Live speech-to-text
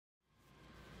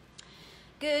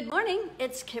Good morning,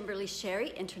 it's Kimberly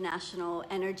Sherry, International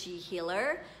Energy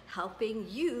Healer, helping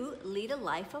you lead a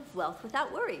life of wealth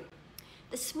without worry.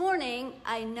 This morning,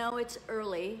 I know it's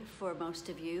early for most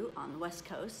of you on the West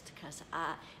Coast because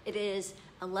it is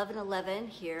 11:11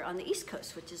 here on the East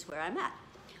Coast, which is where I'm at,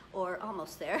 or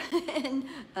almost there, in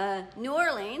New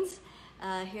Orleans,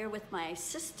 here with my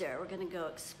sister. We're gonna go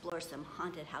explore some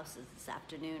haunted houses this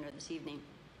afternoon or this evening.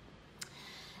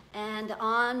 And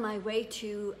on my way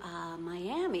to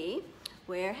Miami,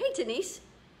 where, hey Denise,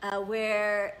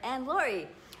 and Lori,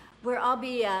 where I'll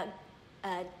be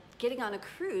getting on a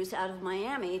cruise out of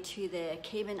Miami to the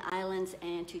Cayman Islands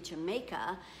and to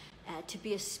Jamaica to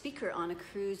be a speaker on a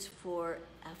cruise for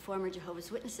former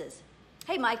Jehovah's Witnesses.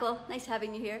 Hey Michael, nice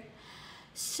having you here.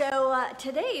 So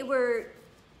today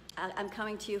I'm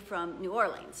coming to you from New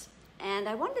Orleans, and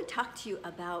I wanted to talk to you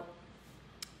about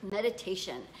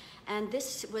meditation. And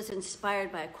this was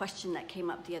inspired by a question that came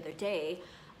up the other day,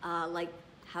 like,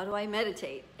 how do I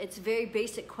meditate? It's a very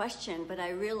basic question, but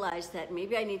I realized that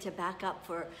maybe I need to back up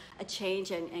for a change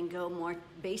and go more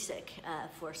basic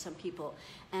for some people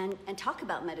and talk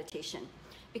about meditation,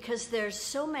 because there's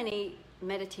so many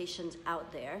meditations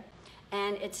out there,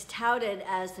 and it's touted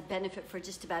as the benefit for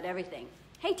just about everything.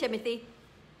 Hey Timothy.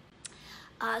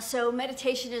 So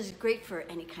meditation is great for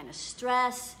any kind of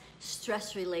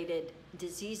stress-related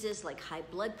diseases like high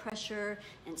blood pressure,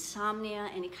 insomnia,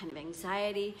 any kind of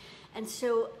anxiety. And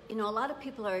so, a lot of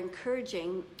people are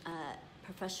encouraging,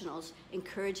 professionals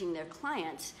encouraging their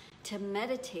clients to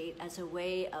meditate as a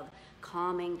way of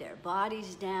calming their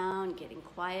bodies down, getting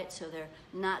quiet so they're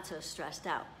not so stressed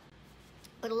out.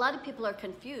 But a lot of people are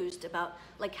confused about,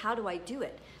 like, how do I do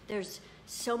it? There's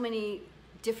so many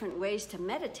different ways to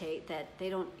meditate that they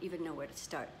don't even know where to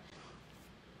start.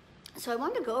 So I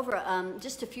wanted to go over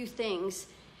just a few things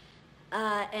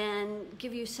and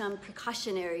give you some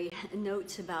precautionary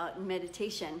notes about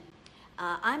meditation.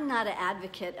 I'm not an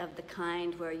advocate of the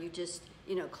kind where you just,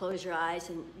 close your eyes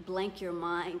and blank your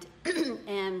mind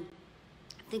and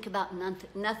think about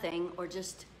nothing or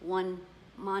just one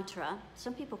mantra.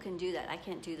 Some people can do that. I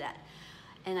can't do that.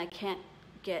 And I can't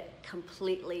get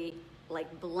completely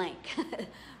blank.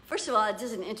 First of all, it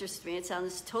doesn't interest me. It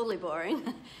sounds totally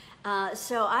boring.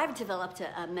 So I've developed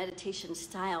a meditation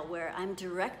style where I'm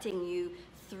directing you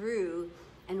through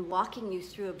and walking you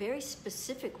through a very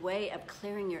specific way of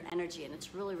clearing your energy, and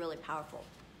it's really, really powerful.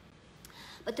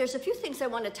 But there's a few things I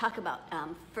want to talk about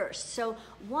first. So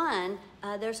one,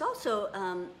 there's also,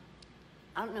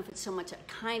 I don't know if it's so much a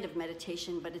kind of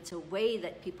meditation, but it's a way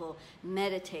that people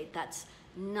meditate that's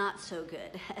not so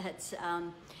good.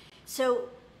 So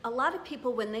a lot of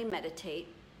people, when they meditate,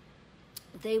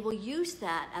 they will use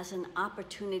that as an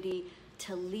opportunity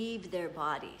to leave their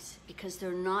bodies because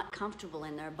they're not comfortable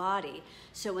in their body.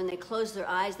 So when they close their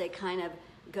eyes, they kind of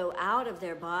go out of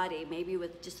their body, maybe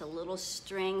with just a little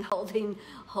string holding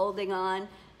on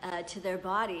to their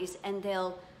bodies, and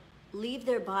they'll leave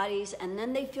their bodies, and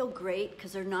then they feel great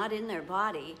because they're not in their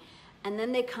body, and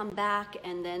then they come back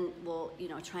and then will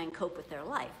try and cope with their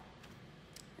life.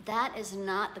 That is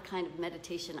not the kind of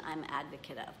meditation I'm an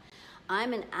advocate of.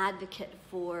 I'm an advocate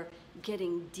for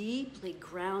getting deeply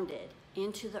grounded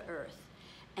into the earth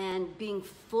and being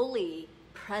fully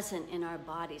present in our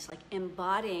bodies, like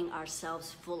embodying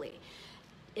ourselves fully.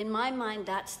 In my mind,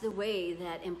 that's the way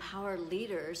that empowered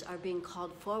leaders are being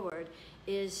called forward,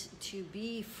 is to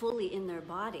be fully in their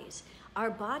bodies. Our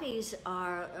bodies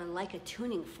are like a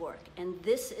tuning fork, and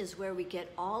this is where we get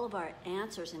all of our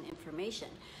answers and information.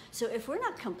 So if we're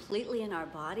not completely in our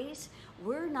bodies,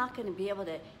 we're not going to be able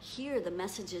to hear the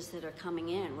messages that are coming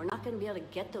in. We're not going to be able to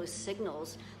get those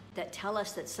signals that tell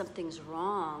us that something's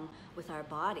wrong with our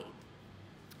body.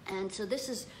 And so this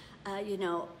is, a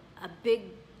big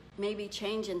maybe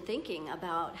change in thinking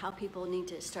about how people need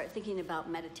to start thinking about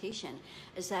meditation,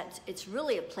 is that it's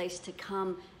really a place to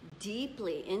come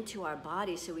deeply into our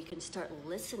body so we can start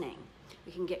listening.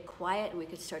 We can get quiet and we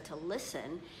can start to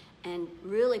listen and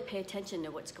really pay attention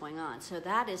to what's going on. So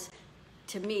that is,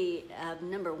 to me,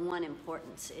 number one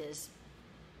importance, is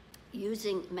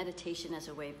using meditation as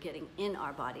a way of getting in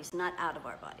our bodies, not out of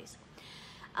our bodies.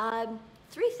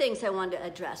 Three things I wanted to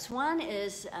address. One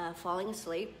is falling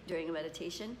asleep during a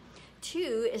meditation.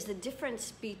 Two is the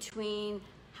difference between,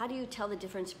 how do you tell the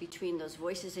difference between those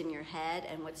voices in your head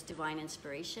and what's divine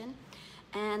inspiration?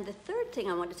 And the third thing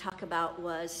I wanted to talk about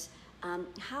was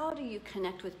how do you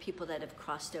connect with people that have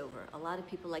crossed over? A lot of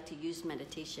people like to use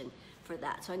meditation for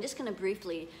that. So I'm just going to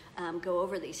briefly go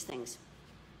over these things.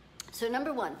 So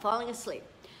number one, falling asleep.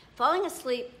 Falling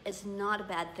asleep is not a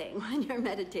bad thing when you're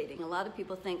meditating. A lot of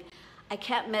people think, I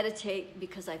can't meditate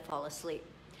because I fall asleep.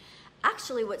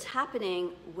 actually what's happening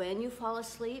when you fall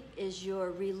asleep is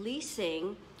you're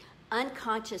releasing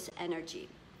unconscious energy.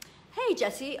 Hey,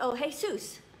 Jesse. Oh, hey,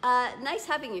 Seuss. Nice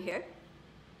having you here.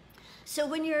 So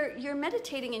when you're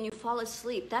meditating and you fall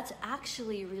asleep, that's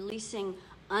actually releasing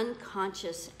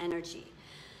unconscious energy.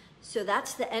 So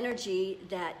that's the energy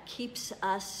that keeps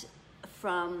us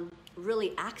from really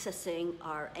accessing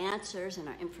our answers and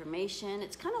our information.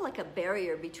 It's kind of like a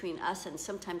barrier between us and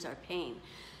sometimes our pain.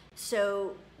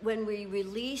 So when we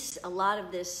release a lot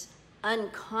of this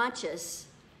unconscious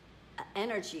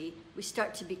energy, we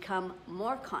start to become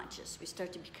more conscious. We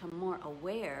start to become more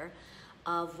aware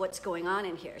of what's going on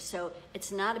in here. So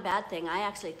it's not a bad thing. I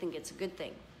actually think it's a good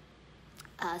thing.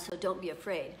 So don't be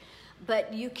afraid.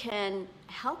 But you can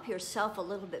help yourself a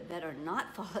little bit better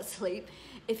not fall asleep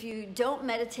if you don't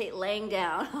meditate laying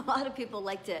down. A lot of people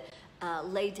like to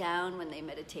lay down when they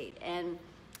meditate. And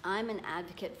I'm an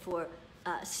advocate for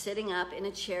sitting up in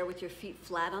a chair with your feet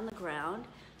flat on the ground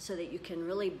so that you can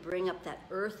really bring up that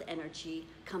earth energy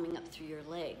coming up through your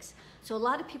legs. So a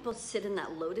lot of people sit in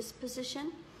that lotus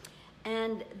position,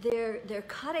 and they're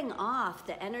cutting off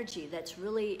the energy that's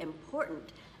really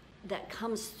important that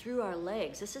comes through our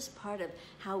legs. This is part of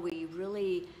how we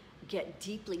really get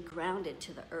deeply grounded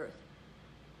to the earth.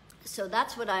 So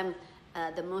that's what I'm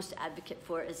the most advocate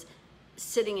for, is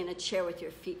sitting in a chair with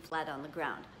your feet flat on the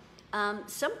ground.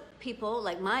 Some people,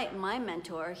 like my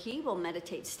mentor, he will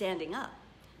meditate standing up,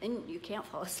 and you can't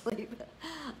fall asleep.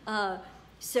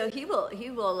 So he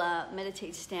will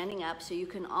meditate standing up. So you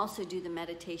can also do the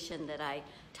meditation that I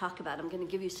talk about. I'm going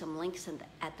to give you some links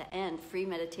at the end, free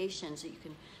meditations that you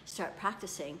can start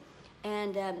practicing.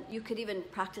 And you could even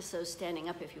practice those standing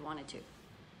up if you wanted to.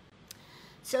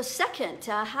 So second,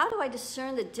 how do I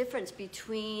discern the difference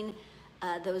between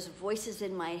those voices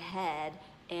in my head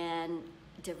and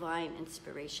divine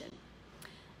inspiration?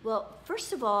 Well,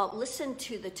 first of all, listen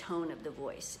to the tone of the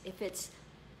voice. If it's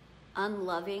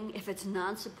unloving, if it's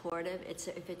non-supportive,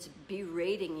 if it's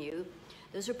berating you,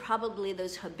 those are probably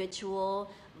those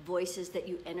habitual voices that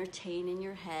you entertain in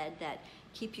your head that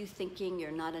keep you thinking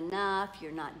you're not enough,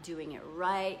 you're not doing it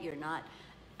right, you're not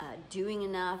doing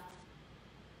enough.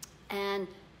 And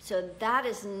so that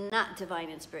is not divine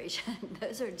inspiration.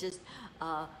 Those are just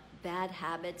bad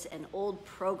habits and old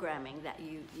programming that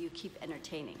you keep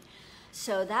entertaining.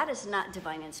 So that is not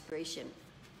divine inspiration.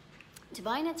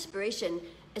 Divine inspiration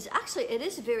is actually, it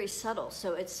is very subtle.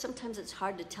 So sometimes it's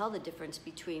hard to tell the difference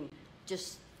between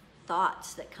just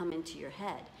thoughts that come into your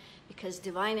head, because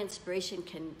divine inspiration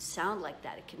can sound like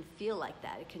that. It can feel like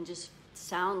that. It can just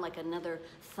sound like another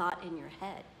thought in your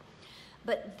head.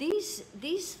 But these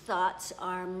thoughts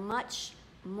are much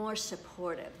more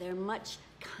supportive. They're much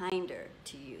kinder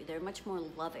to you. They're much more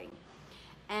loving.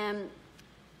 And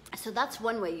so that's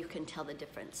one way you can tell the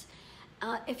difference.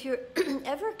 If you're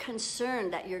ever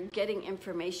concerned that you're getting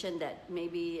information that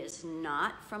maybe is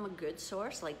not from a good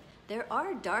source, like there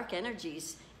are dark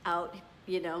energies out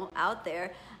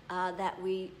there that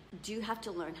we do have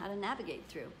to learn how to navigate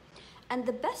through. And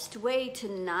the best way to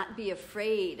not be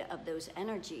afraid of those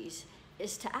energies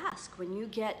is to ask. When you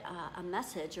get a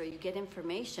message or you get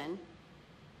information,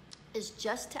 is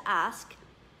just to ask,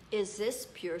 is this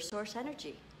pure source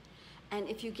energy? And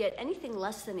if you get anything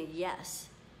less than a yes,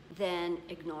 then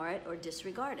ignore it or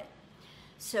disregard it.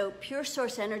 So pure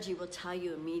source energy will tell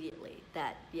you immediately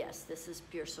that, yes, this is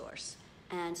pure source.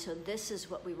 And so this is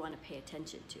what we want to pay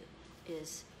attention to,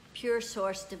 is pure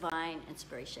source divine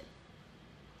inspiration.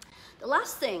 The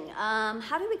last thing,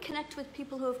 how do we connect with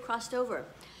people who have crossed over?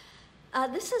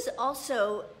 This is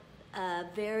also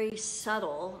very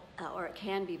subtle, or it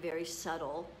can be very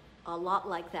subtle, a lot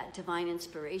like that divine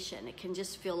inspiration. It can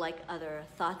just feel like other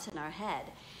thoughts in our head.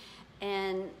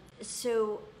 And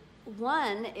so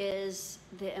one is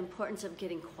the importance of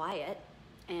getting quiet,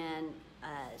 and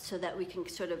so that we can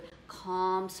sort of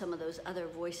calm some of those other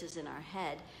voices in our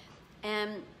head.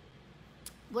 And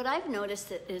what I've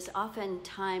noticed is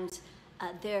oftentimes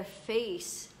their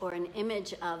face or an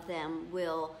image of them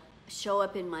will show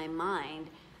up in my mind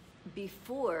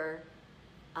before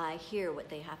I hear what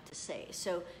they have to say.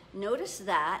 So notice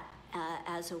that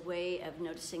as a way of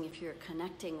noticing if you're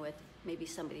connecting with maybe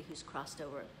somebody who's crossed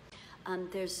over.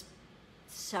 There's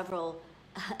several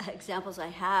examples I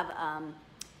have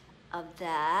of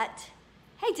that.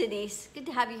 Hey Denise, good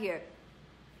to have you here.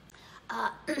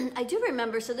 I do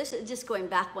remember, so this is just going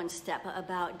back one step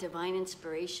about divine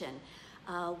inspiration.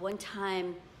 One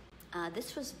time,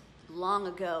 this was long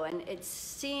ago, and it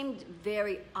seemed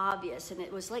very obvious, and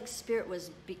it was like spirit was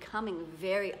becoming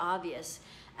very obvious,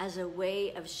 as a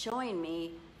way of showing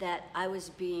me that I was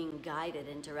being guided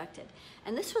and directed.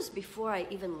 And this was before I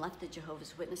even left the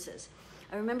Jehovah's Witnesses.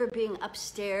 I remember being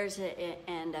upstairs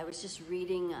and I was just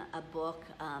reading a book,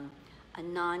 a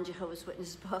non-Jehovah's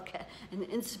Witness book, an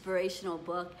inspirational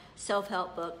book,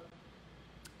 self-help book.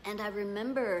 And I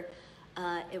remember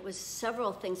it was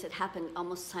several things that happened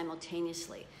almost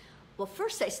simultaneously. Well,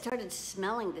 first I started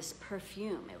smelling this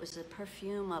perfume. It was a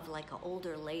perfume of like an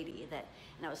older lady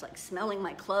and I was like smelling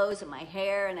my clothes and my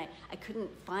hair, and I couldn't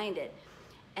find it.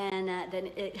 And then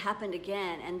it happened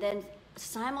again. And then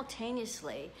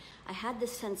simultaneously, I had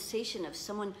this sensation of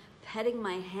someone petting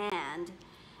my hand,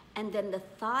 and then the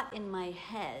thought in my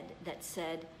head that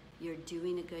said, "You're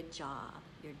doing a good job.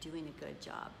 You're doing a good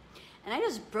job." And I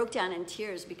just broke down in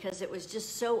tears because it was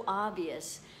just so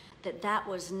obvious that that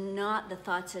was not the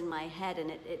thoughts in my head,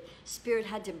 and Spirit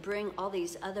had to bring all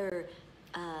these other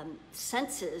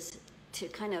senses to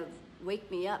kind of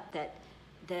wake me up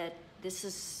that this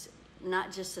is not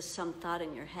just some thought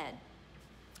in your head.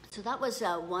 So that was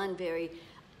one very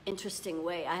interesting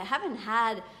way. I haven't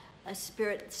had a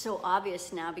spirit so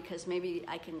obvious now because maybe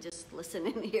I can just listen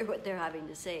and hear what they're having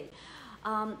to say.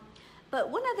 But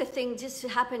one other thing just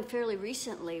happened fairly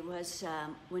recently was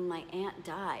when my aunt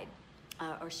died,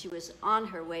 or she was on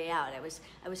her way out.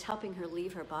 I was helping her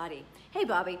leave her body. Hey,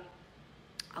 Bobby.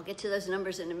 I'll get to those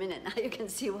numbers in a minute. Now you can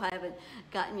see why I haven't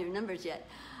gotten your numbers yet.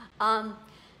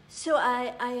 So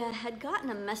I had gotten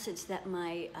a message that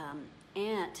my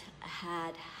aunt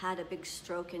had a big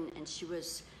stroke, and she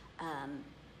was,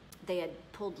 they had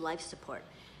pulled life support.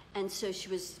 And so she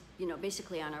was,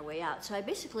 basically on her way out. So I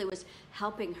basically was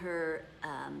helping her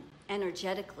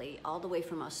energetically all the way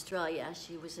from Australia.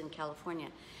 She was in California.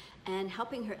 And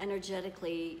helping her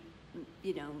energetically,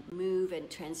 move and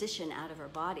transition out of her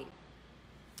body.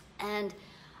 And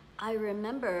I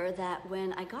remember that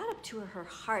when I got up to her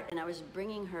heart and I was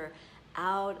bringing her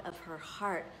out of her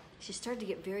heart, she started to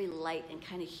get very light and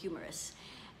kind of humorous.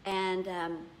 And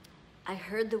I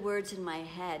heard the words in my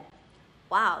head,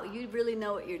 "Wow, you really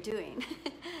know what you're doing."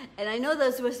 And I know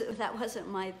that wasn't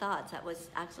my thoughts. That was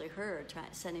actually her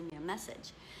sending me a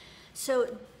message.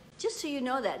 So just so you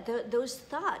know that those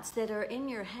thoughts that are in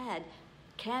your head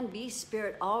can be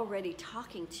Spirit already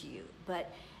talking to you.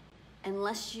 But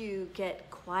unless you get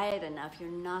quiet enough,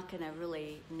 you're not going to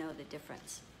really know the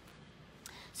difference.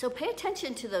 So pay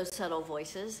attention to those subtle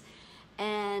voices.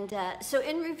 And so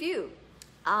in review,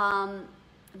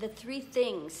 the 3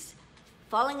 things.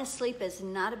 Falling asleep is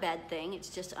not a bad thing. It's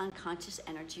just unconscious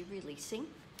energy releasing.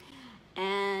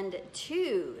 And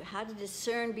 2, how to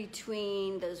discern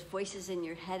between those voices in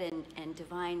your head and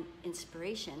divine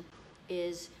inspiration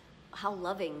is how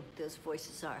loving those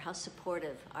voices are, how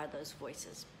supportive are those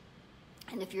voices.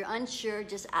 And if you're unsure,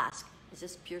 just ask, is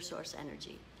this pure source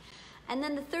energy? And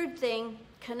then the 3rd thing,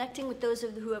 connecting with those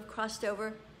who have crossed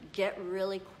over, get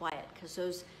really quiet because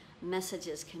those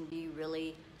messages can be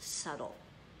really subtle.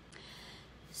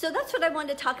 So that's what I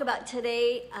wanted to talk about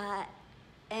today.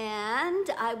 And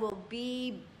I will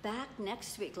be back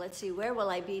next week. Let's see, where will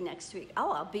I be next week?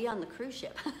 Oh, I'll be on the cruise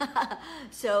ship.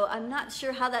 So I'm not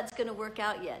sure how that's going to work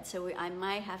out yet. So I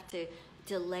might have to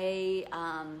delay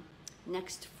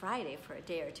next Friday for a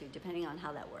day or 2, depending on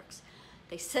how that works.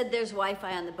 They said there's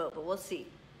Wi-Fi on the boat, but we'll see.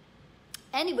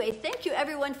 Anyway, thank you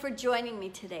everyone for joining me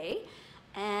today.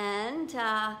 And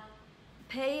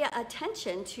pay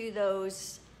attention to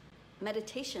those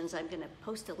meditations I'm going to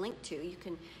post a link to. You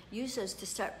can use those to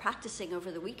start practicing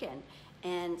over the weekend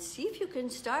and see if you can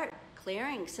start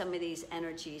clearing some of these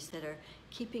energies that are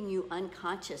keeping you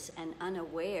unconscious and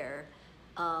unaware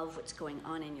of what's going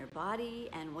on in your body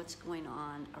and what's going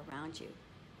on around you.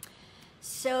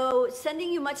 So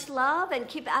sending you much love, and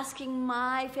keep asking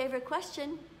my favorite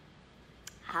question.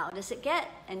 How does it get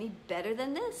any better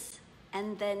than this?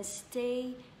 And then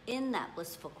stay in that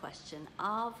blissful question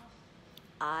of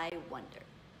I wonder.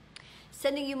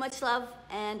 Sending you much love,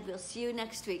 and we'll see you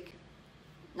next week.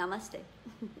 Namaste.